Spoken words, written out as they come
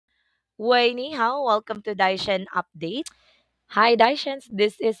Wei ni hao, welcome to Daishan Update. Hi Daishans,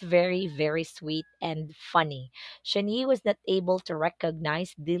 this is very very sweet and funny. Shani was not able to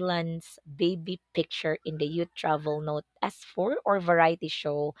recognize Dylan's baby picture in the youth travel note as for or variety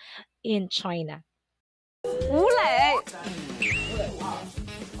show in China. 吴磊，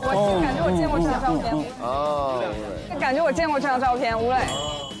感觉我见过这张照片，哦，感觉我见过这张照片，吴磊，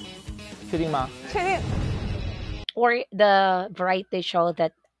确定吗？确定。Or the variety show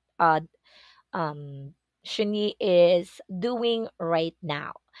that uh um Shani is doing right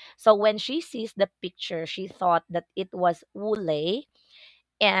now. So when she sees the picture, she thought that it was Wu Lei,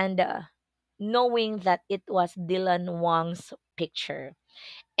 and knowing that it was Dylan Wang's picture.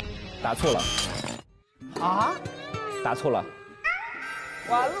 答错了啊！答错了，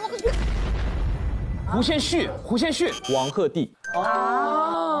完了，胡先煦，胡先煦，王鹤棣。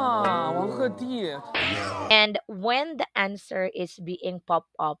啊，王鹤棣，And when the answer is being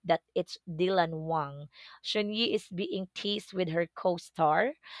popped up that it's Dylan Wang, Shunyi is being teased with her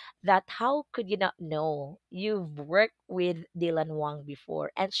co-star that how could you not know? You've worked with Dylan Wang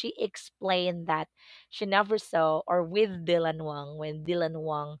before. And she explained that she never saw or with Dylan Wang when Dylan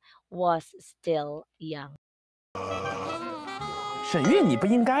Wang was still young. 沈月你不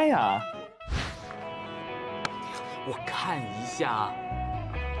应该呀、我看一下，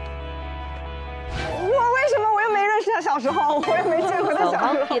我为什么我又没认识他小时候，我也没见过他 So 小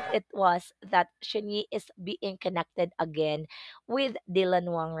how 时候。 cute it was that Shunyi is being connected again with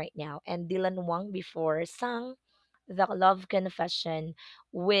Dylan Wang right now. And Dylan Wang before sang the Love Confession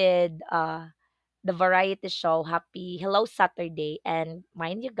with the variety show Happy Hello Saturday. And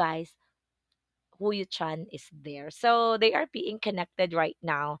mind you guys, Huyu Chan is there. So they are being connected right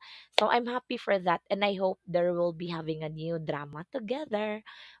now. So I'm happy for that. And I hope there will be having a new drama together.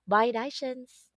 Bye, Daishans.